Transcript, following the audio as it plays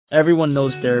Everyone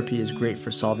knows therapy is great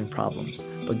for solving problems,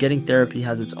 but getting therapy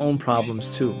has its own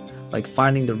problems too, like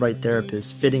finding the right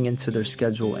therapist, fitting into their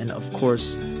schedule, and of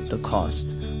course, the cost.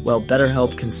 Well,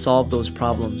 BetterHelp can solve those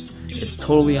problems. It's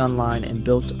totally online and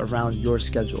built around your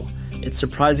schedule. It's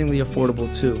surprisingly affordable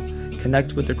too.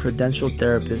 Connect with a credentialed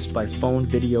therapist by phone,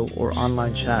 video, or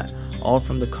online chat, all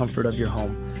from the comfort of your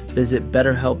home. Visit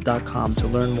BetterHelp.com to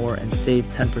learn more and save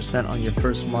 10% on your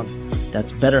first month.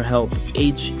 That's BetterHelp,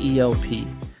 H-E-L-P.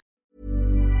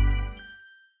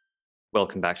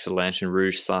 Welcome back to the Lantern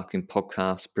Rouge Cycling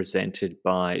Podcast presented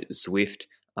by Zwift,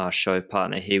 our show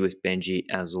partner here with Benji,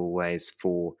 as always,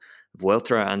 for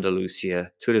Vuelta a Andalucia,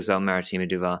 Tour de Marittima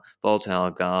Duva, Volta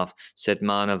Algarve,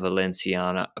 Setmana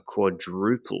Valenciana, a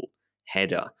quadruple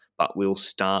header. But we'll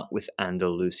start with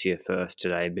Andalucia first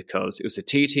today because it was a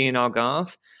TT in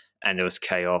Algarve and there was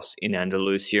chaos in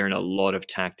Andalucia and a lot of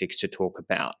tactics to talk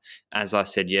about. As I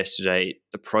said yesterday,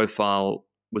 the profile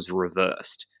was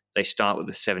reversed. They start with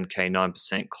a 7K,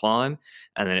 9% climb,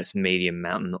 and then it's medium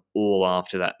mountain all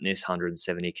after that in this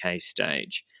 170K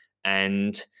stage.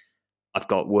 And I've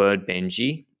got word,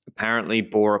 Benji. Apparently,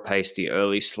 Bora paced the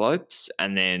early slopes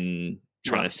and then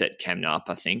trying to set Kemna up,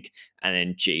 I think. And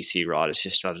then GC riders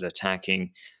just started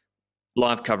attacking.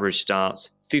 Live coverage starts,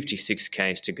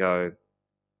 56Ks to go.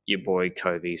 Your boy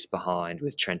Kovi's behind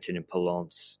with Trentin and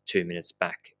Polonce 2 minutes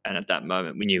back. And at that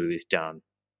moment, we knew he was done.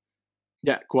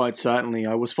 Yeah, quite certainly.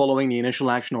 I was following the initial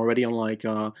action already on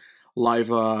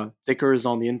live tickers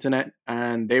on the internet,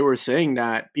 and they were saying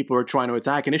that people were trying to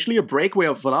attack. Initially, a breakaway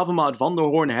of Van Avermaet, Van der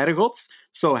Hoorn, Herregots.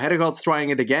 So Herregots trying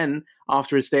it again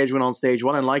after his stage win on stage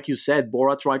one. And like you said,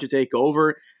 Bora tried to take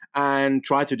over and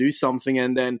try to do something.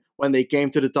 And then when they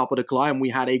came to the top of the climb, we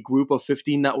had a group of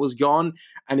 15 that was gone,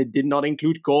 and it did not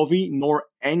include Kovi nor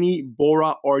any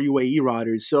Bora or UAE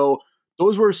riders. So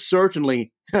those were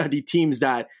certainly the teams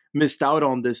that missed out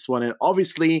on this one. And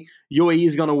obviously, UAE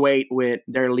is going to wait with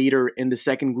their leader in the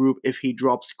second group if he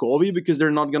drops Kovi, because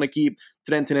they're not going to keep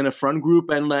Trentin in a front group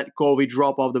and let Kovi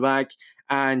drop off the back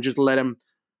and just let him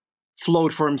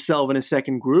float for himself in a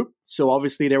second group. So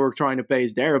obviously, they were trying to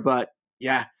pace there. But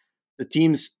yeah, the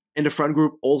teams in the front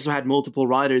group also had multiple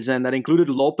riders, and that included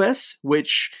Lopez,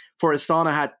 which for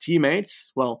Astana had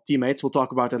teammates. Well, teammates, we'll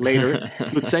talk about that later.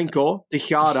 Lutsenko,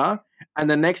 Tejada, and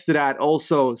then next to that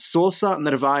also Sosa,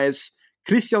 Narvaez,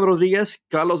 Christian Rodriguez,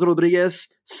 Carlos Rodriguez,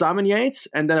 Simon Yates,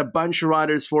 and then a bunch of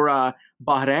riders for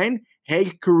Bahrain.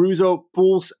 Haig, Caruso,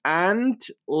 Pouls, and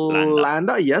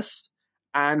Landa, yes.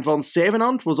 And Van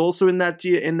Zevenand was also in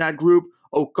that group.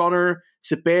 O'Connor,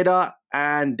 Cepeda,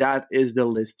 and that is the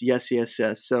list. Yes.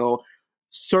 So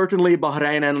certainly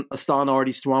Bahrain and Astana are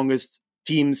the strongest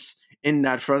teams in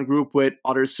that front group with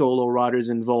other solo riders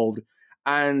involved.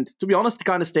 And to be honest, it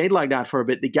kind of stayed like that for a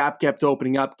bit. The gap kept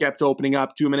opening up,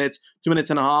 2 minutes, 2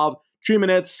 minutes and a half, 3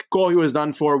 minutes. Kohi was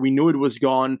done for. We knew it was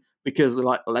gone because,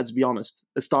 let's be honest,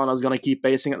 Astana is going to keep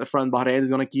pacing at the front. Bahrain is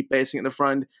going to keep pacing at the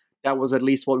front. That was at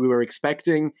least what we were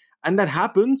expecting. And that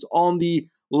happened on the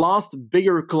last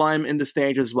bigger climb in the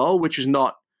stage as well, which is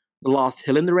not the last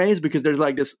hill in the race, because there's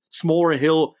like this smaller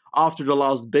hill after the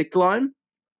last big climb.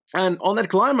 And on that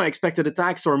climb, I expected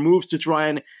attacks or moves to try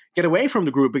and get away from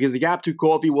the group, because the gap to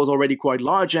Kovi was already quite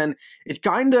large, and it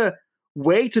kind of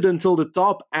waited until the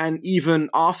top and even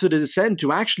after the descent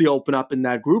to actually open up in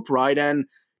that group, right? And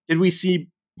did we see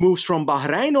moves from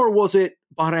Bahrain, or was it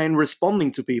Bahrain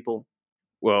responding to people?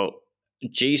 Well,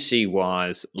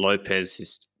 GC-wise,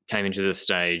 Lopez came into the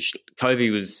stage. Kovi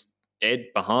was dead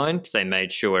behind. They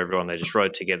made sure they just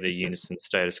rode together, unison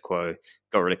status quo,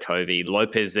 got rid of Kovi.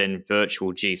 Lopez then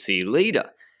virtual GC leader.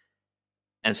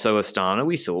 And so Astana,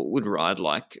 we thought, would ride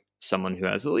like someone who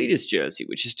has a leader's jersey,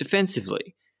 which is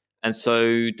defensively. And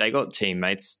so they got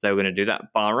teammates. They were going to do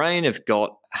that. Bahrain have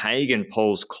got Haig and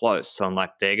Paul's close. So I'm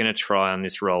like, they're going to try on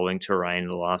this rolling terrain in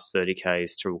the last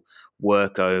 30Ks to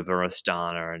work over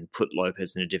Astana and put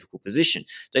Lopez in a difficult position.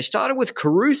 They started with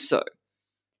Caruso,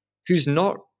 who's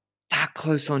not that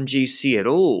close on GC at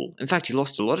all. In fact, he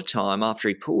lost a lot of time after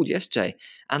he pulled yesterday.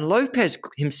 And Lopez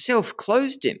himself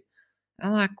closed him.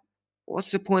 I'm like,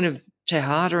 what's the point of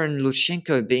Tejada and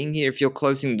Lushenko being here if you're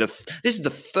closing this is the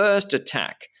first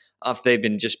attack after they've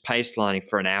been just pace lining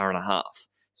for an hour and a half.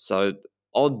 So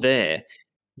odd there.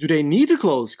 Do they need to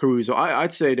close Caruso?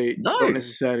 I'd say they don't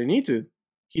necessarily need to.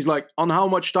 He's like, on how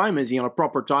much time is he? On a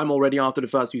proper time already after the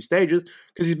first few stages,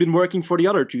 because he's been working for the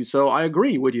other two. So I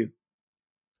agree with you.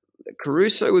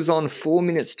 Caruso was on 4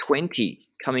 minutes 20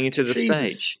 coming into the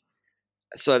stage.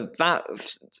 So that,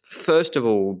 first of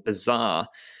all, bizarre.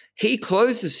 He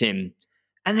closes him,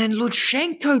 and then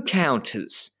Lutsenko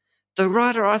counters. The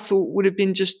rider I thought would have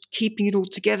been just keeping it all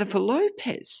together for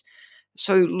Lopez.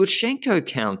 So Lutsenko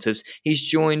counters. He's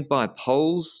joined by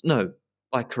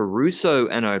by Caruso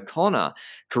and O'Connor.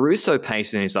 Caruso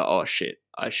paces and he's like, oh shit,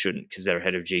 I shouldn't, because they're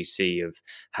ahead of GC of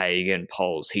Haig and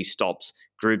Poles. He stops,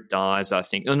 group dies, I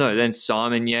think. Oh no, then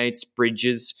Simon Yates,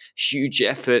 Bridges, huge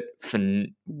effort,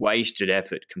 wasted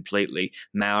effort completely.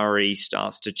 Maori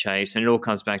starts to chase, and it all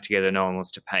comes back together. No one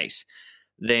wants to pace.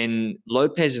 Then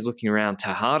Lopez is looking around.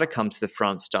 Tejada comes to the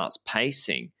front, starts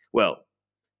pacing. Well,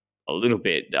 a little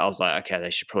bit. I was like, okay,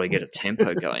 they should probably get a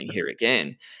tempo going here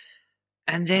again.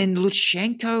 And then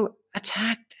Lutsenko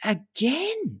attacked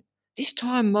again, this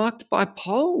time marked by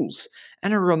Poles.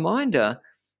 And a reminder,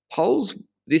 Poles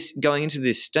going into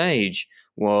this stage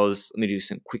was, let me do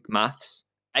some quick maths,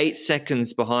 8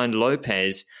 seconds behind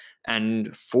Lopez and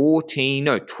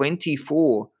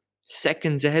 24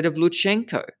 seconds ahead of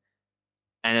Lutsenko.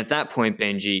 And at that point,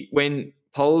 Benji, when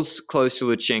Poles close to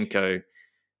Lutsenko,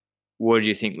 what did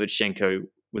you think Lutsenko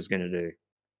was going to do?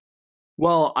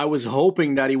 Well, I was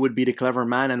hoping that he would be the clever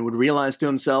man and would realize to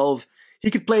himself he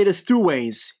could play this two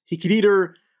ways. He could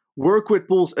either work with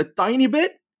Poles a tiny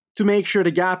bit to make sure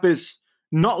the gap is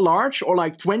not large, or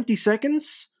like 20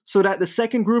 seconds, so that the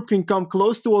second group can come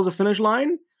close towards the finish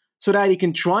line, so that he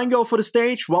can try and go for the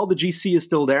stage while the GC is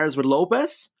still there with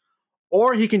Lopez.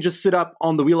 Or he can just sit up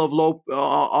on the wheel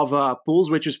of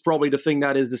Poles, which is probably the thing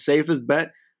that is the safest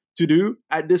bet to do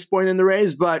at this point in the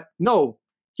race. But no,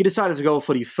 he decided to go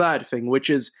for the third thing, which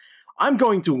is, I'm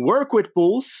going to work with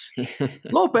Poles.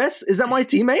 Lopez, is that my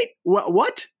teammate?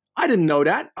 What? I didn't know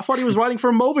that. I thought he was riding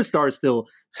for Movistar still.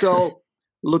 So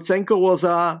Lutsenko was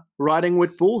riding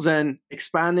with Poles and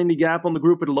expanding the gap on the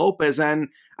group with Lopez. And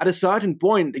at a certain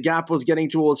point, the gap was getting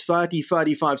towards 30,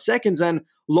 35 seconds. And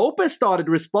Lopez started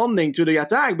responding to the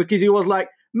attack because he was like,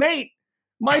 mate,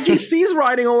 my GC's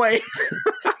riding away.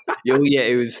 Oh, yeah,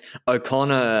 it was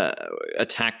O'Connor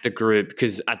attacked the group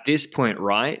because at this point,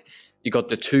 right, you got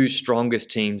the two strongest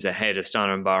teams ahead,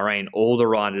 Astana and Bahrain. All the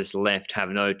riders left have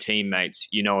no teammates.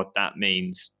 You know what that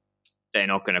means. They're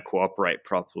not going to cooperate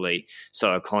properly.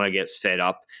 So O'Connor gets fed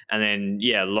up. And then,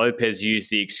 yeah, Lopez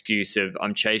used the excuse of,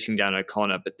 I'm chasing down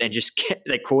O'Connor, but they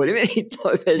caught him and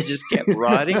Lopez just kept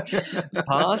riding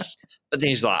past. But then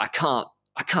he's like,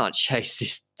 I can't chase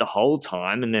this the whole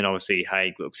time. And then obviously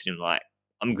Haig looks at him like,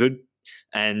 I'm good.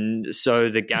 And so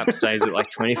the gap stays at like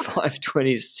 25,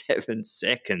 27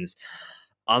 seconds.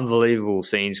 Unbelievable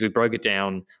scenes. We broke it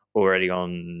down already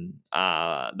on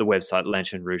the website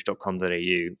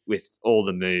lanternrouge.com.au with all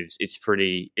the moves. It's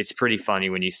pretty funny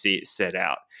when you see it set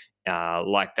out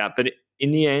like that. But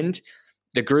in the end,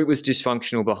 the group was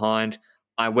dysfunctional behind.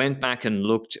 I went back and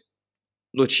looked.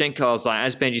 Lutsenko, I was like,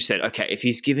 as Benji said, okay, if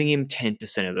he's giving him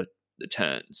 10% of the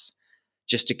turns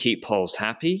just to keep Poles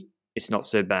happy, it's not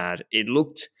so bad. It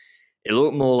looked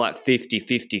more like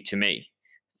 50-50 to me,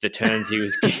 the turns he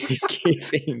was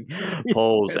giving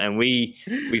Poles. Yes. And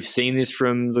we've seen this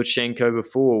from Lutsenko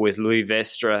before with Louis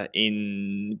Vestre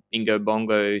in Bingo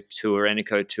Bongo Tour,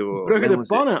 Eneco Tour. Brugge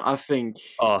de Panne, I think.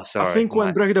 Oh, sorry. I think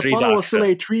when Brugge de Panne was still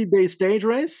a 3-day stage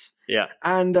race. Yeah.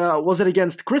 And was it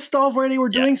against Christoph where they were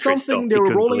doing something? They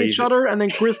were rolling each other, and then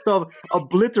Christoph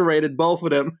obliterated both of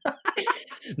them.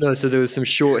 No, so there was some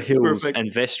short hills. Perfect. And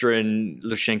Vestre and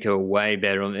Lutsenko are way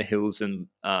better on the hills than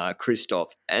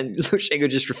Christoph. And Lutsenko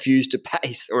just refused to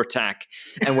pace or attack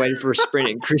and waited for a sprint,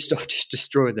 and Christoph just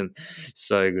destroyed them.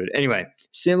 So good. Anyway,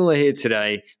 similar here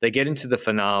today. They get into the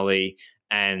finale,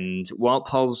 and Wout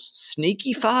Poels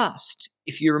sneaky fast.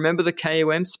 If you remember the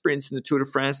KOM sprints in the Tour de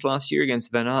France last year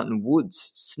against Van Aert and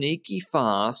Woods, sneaky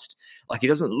fast. Like, he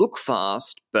doesn't look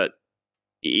fast, but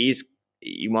he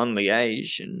won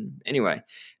Liège. And anyway,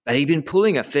 but he'd been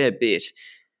pulling a fair bit.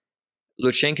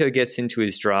 Lutsenko gets into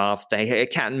his draft. They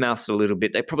cat and mouse a little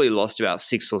bit. They probably lost about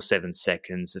 6 or 7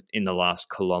 seconds in the last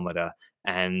kilometre.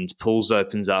 And Poels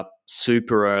opens up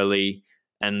super early.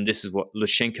 And this is what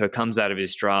Lutsenko comes out of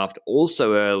his draft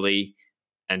also early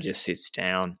and just sits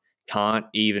down. Can't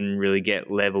even really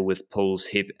get level with Poels'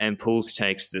 hip. And Poels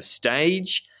takes the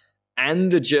stage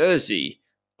and the jersey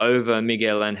over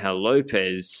Miguel Angel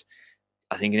Lopez.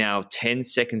 I think now 10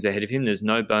 seconds ahead of him. There's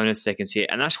no bonus seconds here.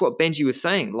 And that's what Benji was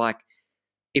saying. Like,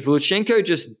 if Lutsenko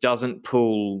just doesn't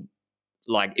pull,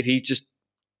 like, if he just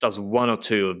does 1 or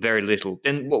 2 or very little,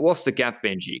 then what's the gap,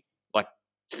 Benji? Like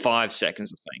 5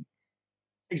 seconds, I think.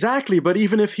 Exactly, but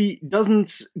even if he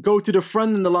doesn't go to the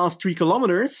front in the last 3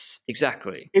 kilometers,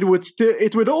 exactly, it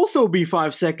would also be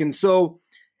 5 seconds. So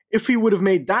if he would have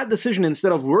made that decision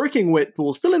instead of working with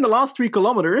Poels, still in the last 3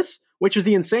 kilometers, which is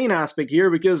the insane aspect here,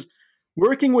 because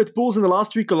working with Poels in the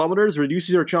last 3 kilometers reduces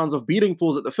your chance of beating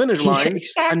Poels at the finish line. Yeah,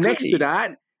 exactly. And next to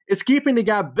that, it's keeping the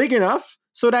gap big enough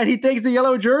so that he takes the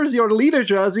yellow jersey or the leader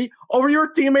jersey over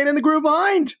your teammate in the group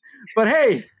behind. But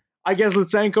hey, I guess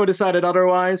Lutsenko decided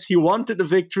otherwise. He wanted the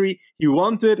victory. He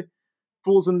wanted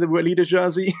Pools in the leader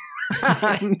jersey.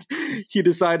 And he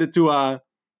decided to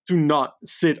not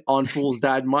sit on Pools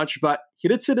that much. But he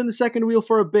did sit in the second wheel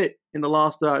for a bit in the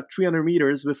last 300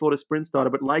 meters before the sprint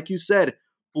started. But like you said,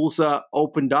 Pools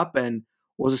opened up and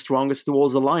was the strongest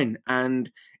towards the line.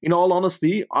 And in all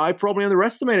honesty, I probably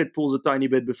underestimated Pools a tiny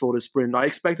bit before the sprint. I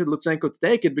expected Lutsenko to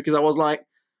take it because I was like,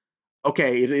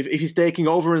 okay, if he's taking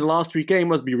over in the last 3K, he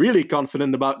must be really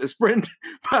confident about the sprint.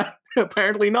 But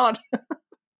apparently not.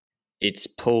 It's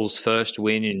Paul's first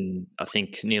win in, I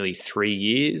think, nearly 3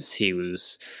 years. He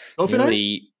was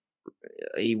Dauphiné?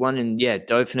 He won in,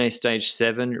 Dauphiné Stage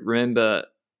 7. Remember,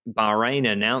 Bahrain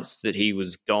announced that he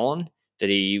was gone, that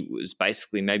he was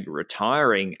basically maybe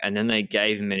retiring, and then they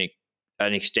gave him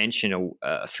an extension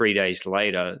 3 days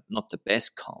later. Not the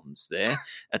best comms there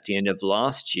at the end of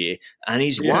last year. And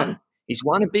he's won. He's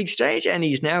won a big stage, and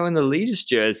he's now in the leader's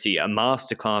jersey, a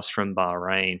masterclass from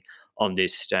Bahrain on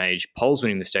this stage. Poles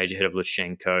winning the stage ahead of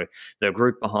Lutsenko. The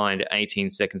group behind, 18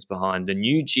 seconds behind. The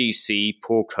new GC,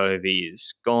 Paul Covey,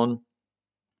 is gone.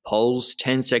 Poles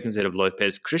 10 seconds ahead of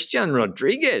Lopez. Christian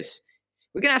Rodriguez.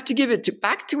 We're going to have to give it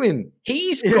back to him.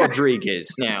 He's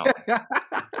Rodriguez now.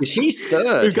 Because he's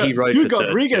third. He rode for third.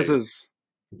 Rodriguez's.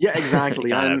 Yeah,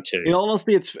 exactly. And in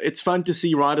honesty, it's fun to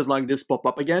see riders like this pop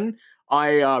up again.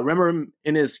 I remember him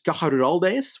in his Caja Rural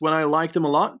days when I liked him a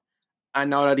lot. And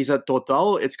now that he's at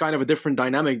Total, it's kind of a different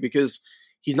dynamic because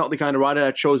he's not the kind of rider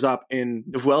that shows up in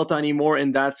the Vuelta anymore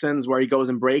in that sense where he goes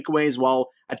in breakaways, while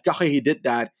at Caja he did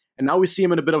that. And now we see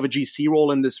him in a bit of a GC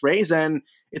role in this race, and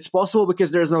it's possible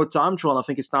because there's no time trial. I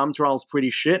think his time trial is pretty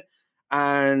shit,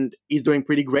 and he's doing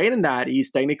pretty great in that. He's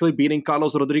technically beating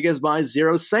Carlos Rodriguez by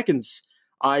 0 seconds.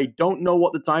 I don't know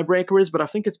what the tiebreaker is, but I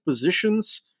think it's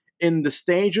positions in the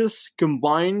stages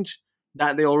combined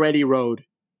that they already rode.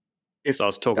 So I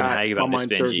was talking to Haig about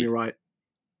this, Benji. Right.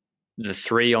 The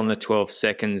 3 on the 12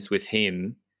 seconds with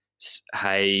him,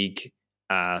 Haig,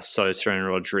 Sosa and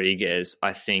Rodriguez,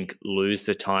 I think lose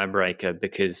the tiebreaker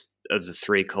because of the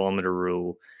 3 kilometer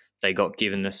rule. They got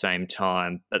given the same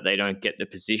time, but they don't get the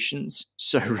positions.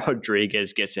 So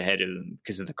Rodriguez gets ahead of them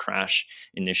because of the crash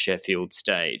in the Sheffield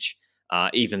stage.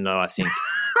 Even though I think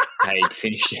Haig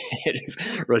finished ahead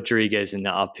of Rodriguez in the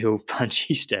uphill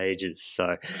punchy stages.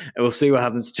 So we'll see what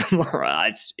happens tomorrow.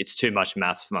 It's too much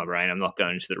maths for my brain. I'm not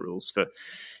going into the rules for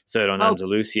third on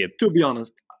Andalucia. To be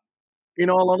honest, in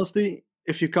all honesty,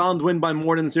 if you can't win by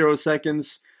more than 0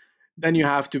 seconds, then you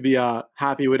have to be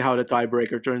happy with how the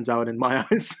tiebreaker turns out in my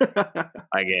eyes.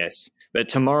 I guess. But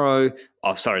tomorrow,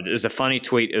 there's a funny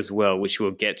tweet as well, which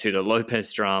we'll get to. The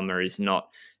Lopez drama is not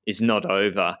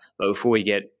over. But before we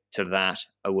get to that,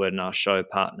 a word on our show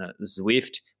partner,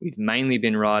 Zwift. We've mainly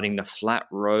been riding the flat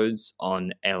roads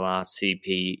on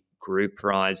LRCP Group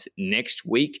Rides next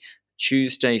week,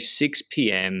 Tuesday, 6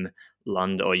 p.m.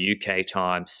 London or UK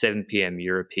time, 7 p.m.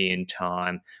 European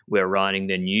time. We're riding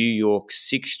the New York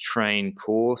 6-train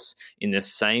course in the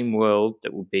same world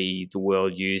that will be the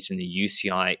world used in the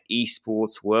UCI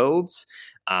Esports Worlds,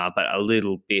 but a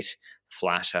little bit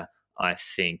flatter, I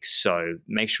think. So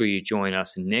make sure you join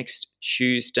us next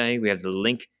Tuesday. We have the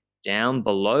link down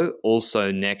below.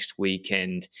 Also next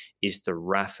weekend is the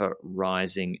Rafa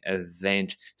Rising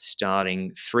event,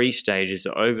 starting 3 stages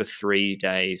over 3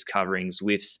 days, covering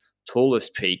Zwift's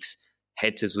tallest peaks.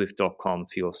 Head to Zwift.com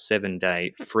for your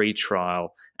 7-day free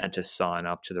trial and to sign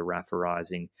up to the Rafa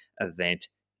Rising event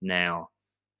now.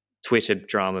 Twitter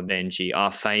drama, Benji,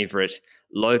 our favorite.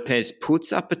 Lopez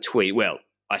puts up a tweet. Well,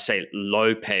 I say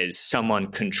Lopez,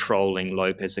 someone controlling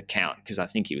Lopez's account, because I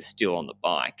think he was still on the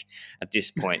bike at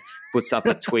this point, puts up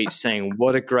a tweet saying,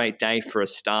 "What a great day for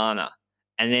Astana."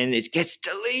 And then it gets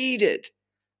deleted.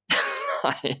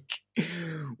 Like,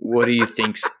 what do you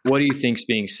think's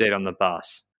being said on the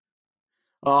bus?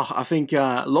 I think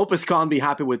Lopez can't be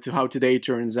happy with how today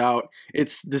turns out.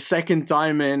 It's the second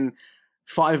time in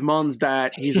 5 months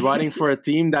that he's riding for a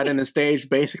team that in a stage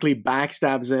basically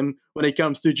backstabs him when it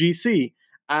comes to GC.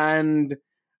 And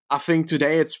I think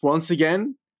today it's once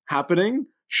again happening.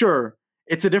 Sure,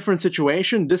 it's a different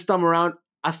situation. This time around,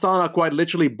 Astana quite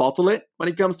literally bottle it when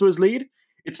it comes to his lead.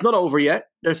 It's not over yet.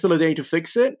 There's still a day to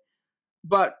fix it.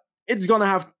 But it's going to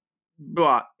have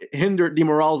hindered the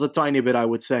morals a tiny bit, I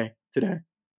would say, today.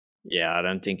 Yeah, I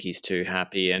don't think he's too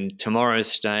happy. And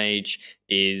tomorrow's stage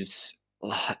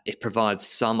it provides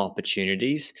some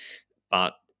opportunities,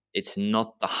 but it's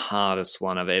not the hardest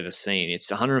one I've ever seen. It's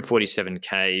 147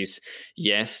 Ks.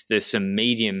 Yes, there's some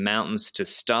medium mountains to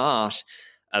start,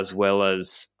 as well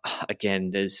as,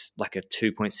 again, there's like a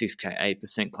 2.6K,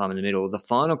 8% climb in the middle. The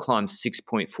final climb,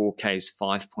 6.4K, is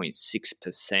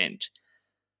 5.6%.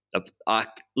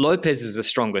 Lopez is the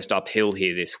strongest uphill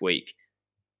here this week,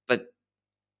 but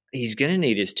he's going to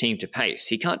need his team to pace.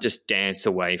 He can't just dance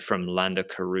away from Landa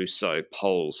Caruso,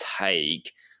 Poles, Haig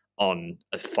on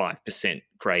a 5%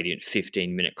 gradient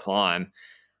 15-minute climb.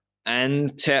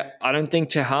 And I don't think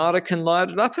Tejada can light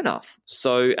it up enough.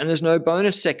 So, and there's no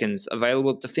bonus seconds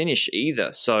available at the finish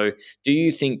either. So do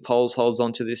you think Poles holds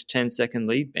on to this 10-second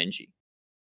lead, Benji?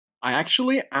 I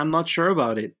actually am not sure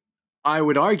about it. I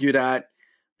would argue that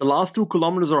the last 2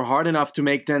 kilometers are hard enough to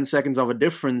make 10 seconds of a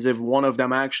difference if one of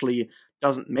them actually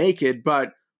doesn't make it,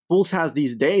 but Poels has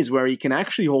these days where he can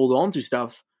actually hold on to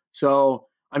stuff. So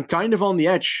I'm kind of on the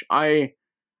edge.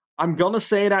 I'm gonna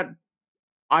say that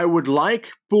I would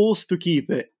like Poels to keep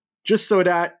it, just so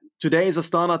that today's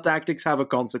Astana tactics have a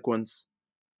consequence.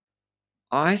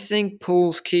 I think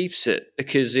Poels keeps it,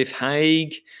 because if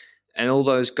Haig and all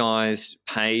those guys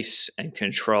pace and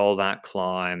control that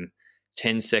climb,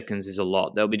 10 seconds is a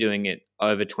lot. They'll be doing it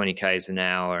over 20 Ks an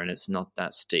hour, and it's not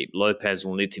that steep. Lopez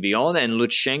will need to be on, and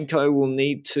Lutsenko will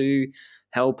need to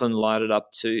help and light it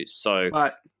up too.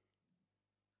 But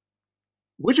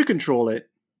would you control it?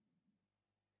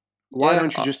 Why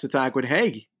don't you just attack with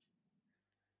Haig?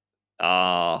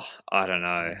 I don't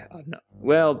know.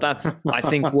 Well, I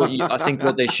think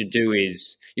what they should do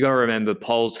is, you got to remember,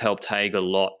 Poles helped Haig a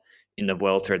lot in the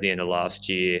Vuelta at the end of last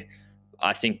year.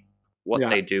 I think what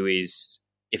they do is,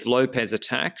 if Lopez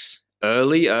attacks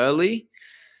early,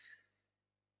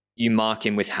 you mark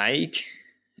him with Haig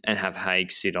and have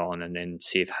Haig sit on, and then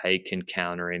see if Haig can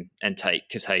counter him and take,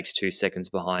 because Haig's 2 seconds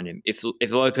behind him. If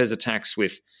Lopez attacks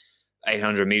with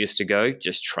 800 meters to go,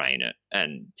 just train it,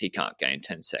 and he can't gain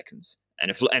 10 seconds.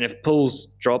 And if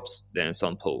Poels drops, then it's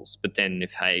on Poels. But then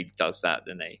if Haig does that,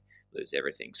 then they lose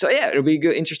everything. So yeah, it'll be a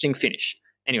good, interesting finish.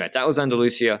 Anyway, that was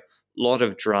Andalucia. A lot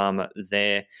of drama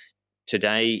there.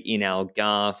 Today in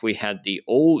Algarve, we had the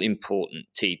all-important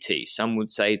TT. Some would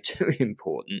say too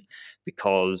important,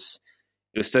 because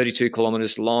it was 32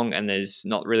 kilometers long, and there's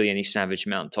not really any savage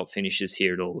mountaintop finishes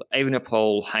here at all.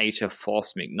 Evenepoel, Hayter,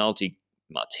 Foss, McNulty,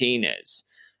 Martinez,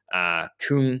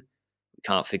 Kung,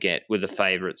 can't forget, were the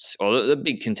favourites, or the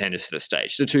big contenders for the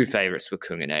stage. The 2 favourites were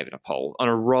Kung and Evenepoel, on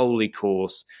a rolly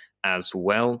course as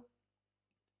well.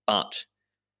 But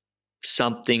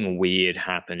something weird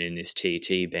happened in this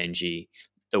TT, Benji.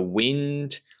 The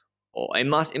wind, or it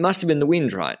must have been the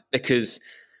wind, right? Because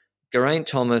Geraint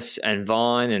Thomas and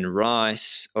Vine and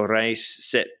Rice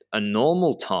set a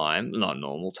normal time, not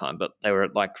normal time, but they were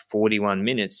at like 41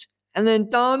 minutes. And then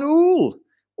Dan Uhl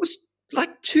was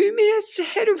like 2 minutes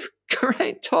ahead of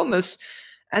Geraint Thomas.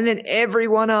 And then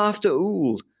everyone after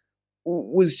Uhl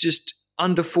was just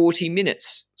under 40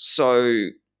 minutes. So,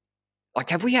 like,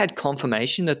 have we had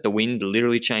confirmation that the wind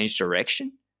literally changed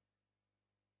direction?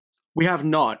 We have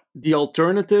not. The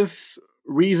alternative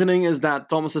reasoning is that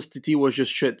Thomas's TT was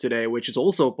just shit today, which is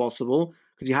also possible,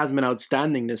 because he hasn't been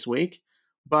outstanding this week.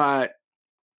 But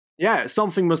yeah,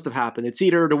 something must have happened. It's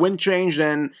either the wind changed,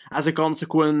 and as a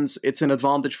consequence, it's an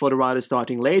advantage for the rider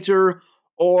starting later,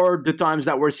 or the times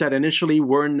that were set initially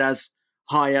weren't as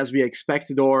high as we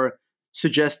expected or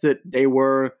suggested they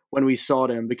were when we saw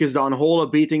them. Because the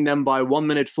Anhola beating them by 1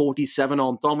 minute 47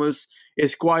 on Thomas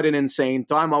is quite an insane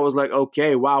time. I was like,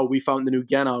 okay, wow, we found the new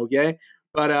Ganna, okay?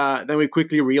 But then we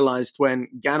quickly realized when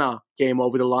Ganna came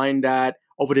over the line, that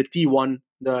over the T1,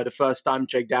 the first time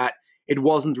check, that it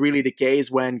wasn't really the case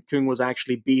when Kung was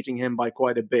actually beating him by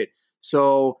quite a bit.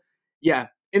 So, yeah,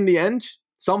 in the end,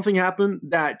 something happened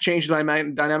that changed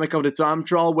the dynamic of the time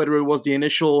trial, whether it was the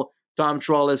initial time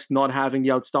trialist not having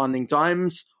the outstanding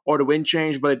times or the wind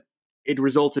change, but it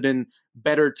resulted in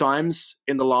better times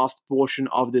in the last portion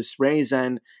of this race.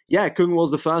 And yeah, Kung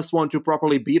was the first one to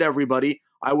properly beat everybody,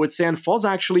 I would say, and Foz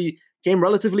actually came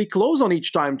relatively close on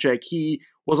each time check. He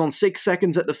was on 6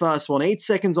 seconds at the first one, 8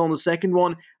 seconds on the second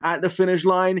one at the finish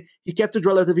line. He kept it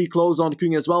relatively close on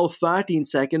Kung as well, 13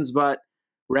 seconds, but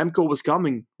Remco was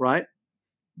coming, right?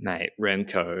 Mate,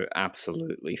 Remco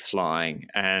absolutely flying.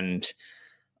 And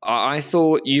I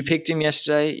thought you picked him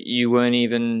yesterday. You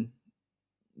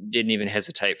didn't even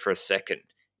hesitate for a second.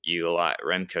 You were like,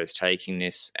 Remco's taking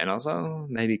this. And I was like, oh,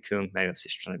 maybe Kung, maybe I was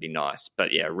just trying to be nice.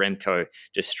 But yeah, Remco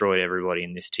destroyed everybody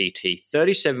in this TT.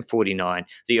 37.49,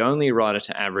 the only rider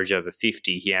to average over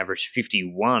 50. He averaged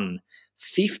 51,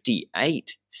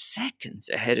 58 seconds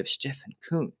ahead of Stefan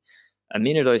Kung. A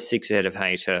minute 06 ahead of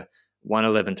Hayter,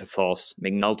 111 to Foss,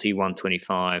 McNulty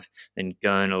 125, then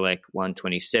Gernelek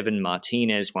 127,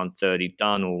 Martinez 130,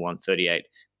 Darnell 138,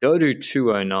 Godu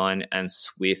 209, and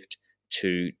Swift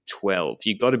to 12.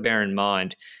 You've got to bear in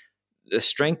mind the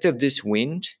strength of this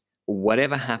wind,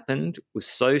 whatever happened, was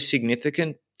so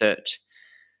significant that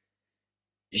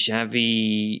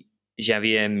Javier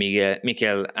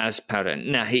Miquel Asparin.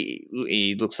 Now,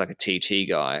 he looks like a TT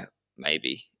guy,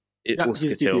 maybe. Yeah, he's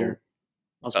TTer.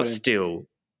 But still,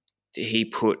 he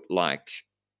put like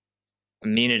a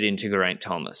minute into Geraint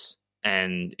Thomas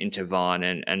and into Vine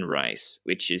and Race,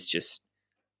 which is just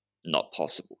not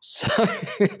possible. So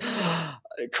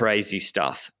crazy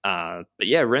stuff. But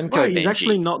yeah, Remco well, he's Benji.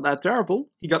 actually not that terrible.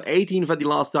 He got 18th at the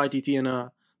last ITT in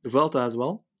the Vuelta as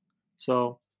well.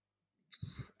 So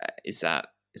is that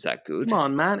good? Come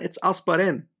on, man. It's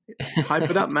Asparin. Hype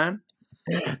it up, man.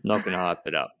 Not going to hype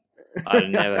it up. I'd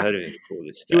never heard of him before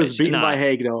this stage. He was beaten by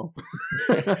Haig, though.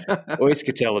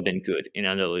 Euskaltel have been good in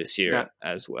Andalucia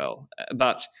as well.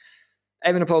 But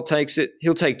Evenepoel takes it.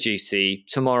 He'll take GC.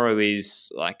 Tomorrow is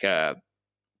like a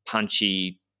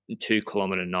punchy 2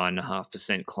 kilometre,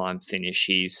 9.5% climb finish.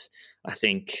 He's, I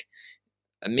think,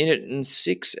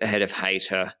 1:06 ahead of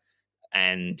Hayter,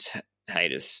 and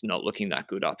Hayter's not looking that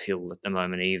good uphill at the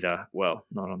moment either. Well,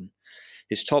 not on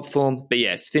his top form. But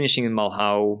yes, finishing in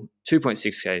Mulhall,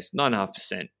 2.6 Ks,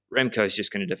 9.5%. Remco's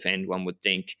just going to defend, one would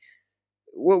think.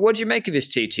 What do you make of his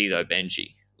TT, though,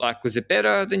 Benji? Like, was it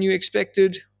better than you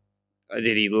expected? Or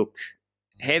did he look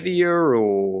heavier?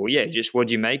 Or, yeah, just what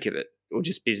do you make of it? Or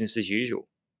just business as usual?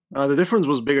 The difference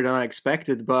was bigger than I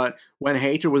expected. But when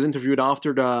Hayter was interviewed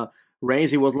after the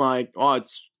race, he was like, I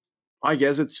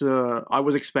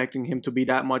was expecting him to be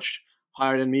that much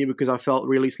higher than me because I felt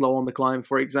really slow on the climb,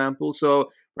 for example. So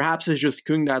perhaps it's just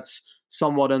Kung that's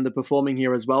somewhat underperforming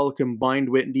here as well, combined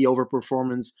with the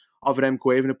overperformance of Remco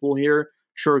Evenepoel here.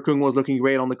 Sure, Kung was looking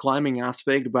great on the climbing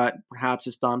aspect, but perhaps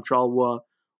his time trial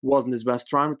wasn't his best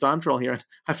time trial here.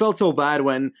 I felt so bad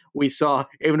when we saw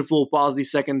Evenepoel pass the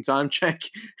second time check,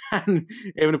 and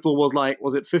Evenepoel was like,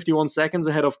 was it 51 seconds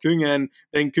ahead of Kung? And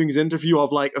then Kung's interview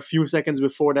of like a few seconds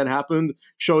before that happened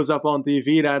shows up on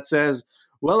TV that says,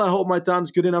 well, I hope my time's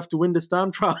good enough to win this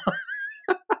time trial.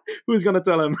 Who's going to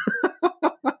tell him?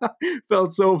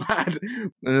 Felt so bad.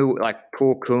 Like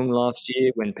poor Kung last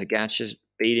year when Pogačar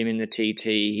beat him in the TT,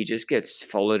 he just gets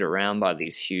followed around by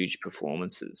these huge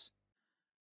performances.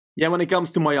 Yeah, when it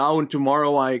comes to Mayao and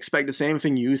tomorrow, I expect the same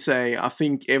thing you say. I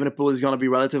think Evenepoel is going to be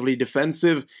relatively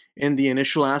defensive in the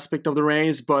initial aspect of the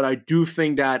race, but I do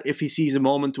think that if he sees a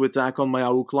moment to attack on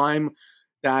Mayao climb,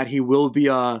 that he will be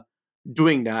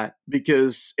doing that,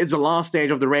 because it's the last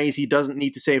stage of the race. He doesn't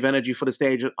need to save energy for the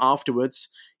stage afterwards.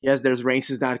 Yes, there's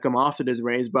races that come after this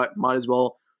race, but might as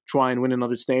well try and win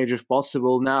another stage if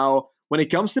possible. Now, when it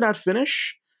comes to that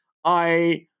finish,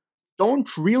 I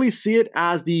don't really see it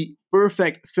as the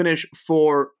perfect finish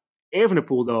for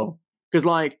Evenepoel, though, because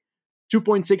like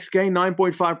 2.6k,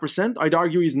 9.5%, I'd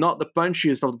argue he's not the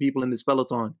punchiest of the people in this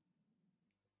peloton.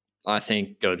 I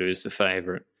think Godou is the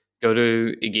favourite.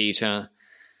 Godou, Higuita,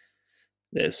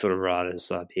 there's sort of riders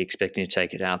I'd be expecting to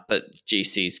take it out, but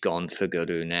GC's gone for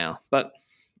Godou now. But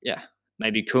yeah,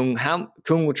 maybe Kung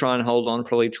will try and hold on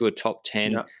probably to a top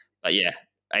 10. Yeah. But yeah,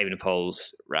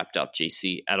 Evenepoel's wrapped up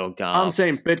GC at Algarve. I'm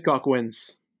saying Pidcock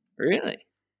wins. Really?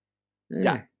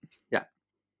 Yeah.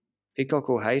 Pidcock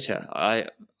or Hayter? I'd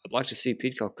like to see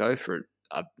Pidcock go for it.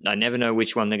 I never know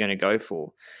which one they're going to go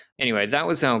for. Anyway, that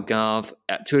was Algarve.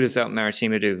 At Tour des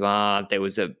Alpes-Maritimes du Var, there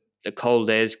was the Col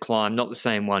d'Ez climb, not the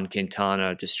same one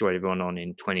Quintana destroyed everyone on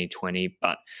in 2020,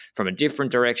 but from a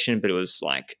different direction. But it was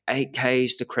like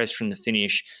 8Ks to crest from the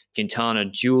finish. Quintana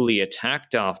duly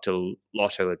attacked after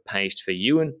Lotto had paced for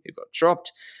Ewan, who got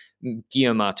dropped.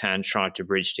 Guillaume Martin tried to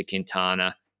bridge to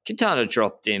Quintana. Quintana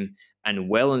dropped him,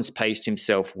 and Wellens paced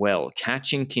himself well,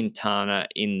 catching Quintana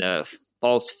in the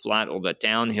false flat or the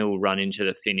downhill run into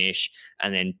the finish,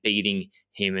 and then beating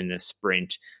him in the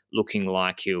sprint, looking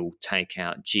like he'll take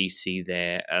out GC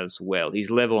there as well.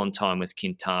 He's level on time with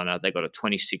Quintana. They got a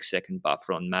 26-second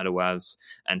buffer on Madouas,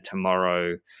 and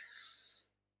tomorrow,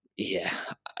 yeah,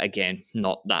 again,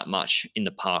 not that much in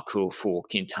the parkour for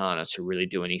Quintana to really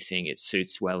do anything. It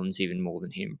suits Wellens even more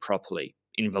than him properly.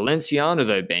 In Valenciano,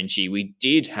 though, Benji, we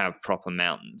did have proper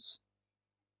mountains.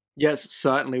 Yes,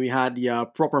 certainly. We had the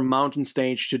proper mountain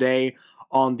stage today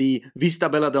on the Vista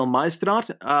Bella del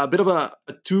Maestrat. A bit of a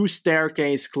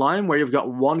two-staircase climb where you've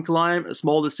got one climb, a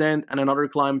small descent, and another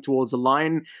climb towards the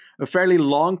line. A fairly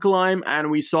long climb,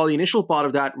 and we saw the initial part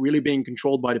of that really being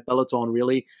controlled by the peloton,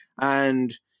 really.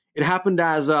 And it happened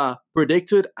as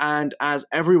predicted, and as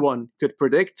everyone could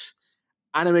predict.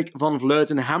 Annemiek van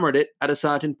Vleuten hammered it at a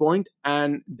certain point,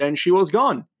 and then she was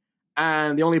gone.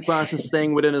 And the only person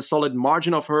staying within a solid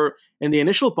margin of her in the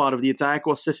initial part of the attack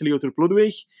was Cecilie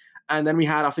Utter-Pludwig. And then we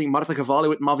had, I think, Marta Cavalli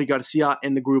with Mavi Garcia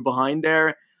in the group behind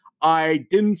there. I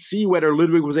didn't see whether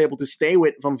Ludwig was able to stay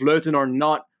with Van Vleuten or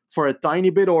not for a tiny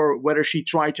bit, or whether she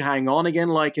tried to hang on again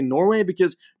like in Norway,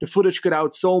 because the footage cut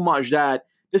out so much that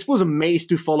this was a maze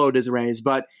to follow this race.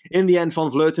 But in the end, Van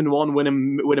Vleuten won with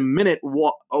a minute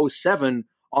 07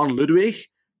 on Ludwig.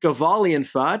 Cavalli in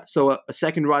third, so a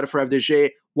second rider for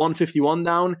FDJ, 151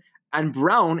 down, and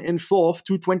Brown in fourth,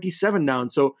 227 down.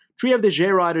 So 3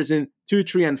 FDJ riders in 2,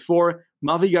 3, and 4,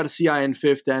 Mavi Garcia in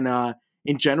fifth, and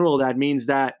in general, that means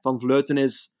that Van Vleuten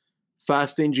is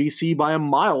first in GC by a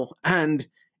mile, and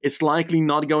it's likely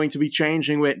not going to be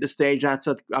changing with the stage that's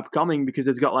upcoming, because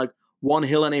it's got like one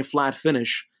hill and a flat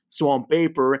finish. So on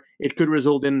paper, it could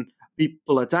result in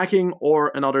people attacking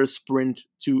or another sprint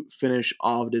to finish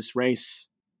off this race.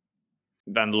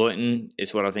 Van Vleuten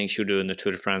is what I think she'll do in the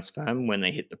Tour de France Femme when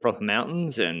they hit the proper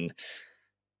mountains, and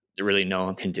really no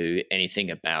one can do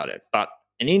anything about it. But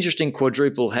an interesting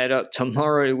quadruple header.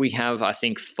 Tomorrow we have, I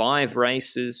think, 5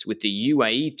 races with the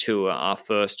UAE Tour, our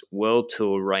first World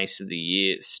Tour race of the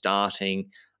year,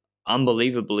 starting.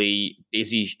 Unbelievably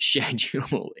busy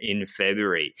schedule in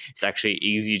February. It's actually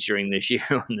easier during this year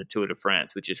on the Tour de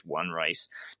France, with just one race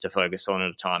to focus on at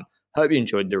a time. Hope you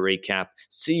enjoyed the recap.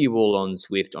 See you all on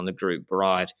Zwift on the group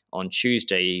ride on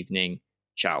Tuesday evening.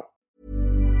 Ciao.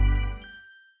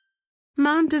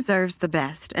 Mom deserves the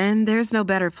best, and there's no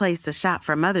better place to shop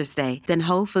for Mother's Day than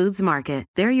Whole Foods Market.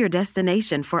 They're your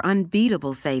destination for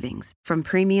unbeatable savings, from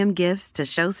premium gifts to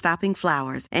show-stopping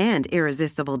flowers and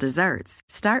irresistible desserts.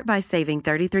 Start by saving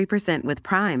 33% with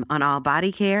Prime on all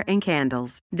body care and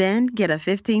candles. Then get a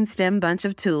 15-stem bunch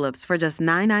of tulips for just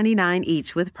 $9.99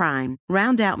 each with Prime.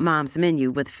 Round out Mom's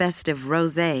menu with festive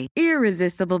rosé,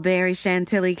 irresistible berry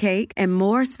chantilly cake, and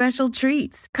more special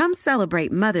treats. Come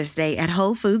celebrate Mother's Day at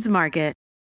Whole Foods Market.